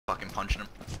fucking punching him.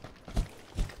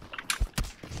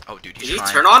 Oh, dude, he's Did he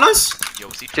trying. turn on us? Yo,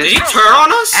 was he Did he turn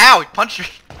on us? Ow, he punched me.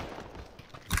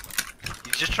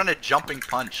 He's just trying to jumping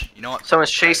punch. You know what? Someone's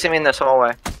chasing me in this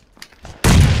hallway.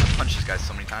 I've punched this guy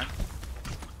so many times.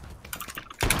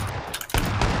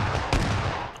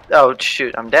 Oh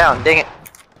shoot, I'm down. Dang it.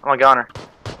 I'm a goner.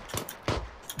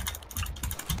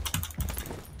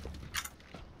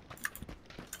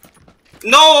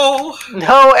 No!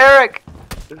 No, Eric!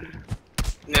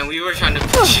 Man, we were trying to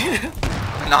push you.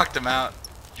 I knocked him out.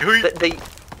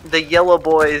 The yellow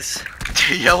boys.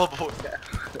 The yellow boy.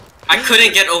 I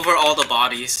couldn't get over all the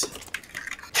bodies.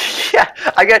 Yeah,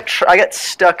 I got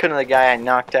stuck into the guy I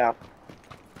knocked out.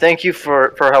 Thank you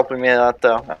for helping me out,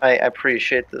 though. I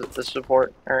appreciate the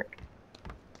support, Eric.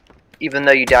 Even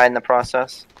though you died in the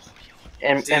process.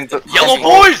 And Yellow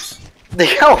boys! The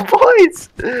yellow boys!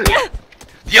 The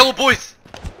yellow boys!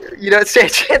 You don't stand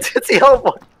a chance. It's the yellow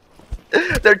boys.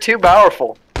 They're too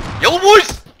powerful. Yellow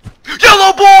boys!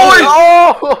 Yellow boys!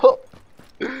 Oh!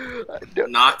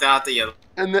 Knocked out the yellow.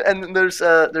 And there's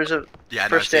a Yeah,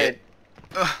 first no, aid.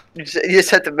 You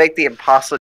just have to make the impossible.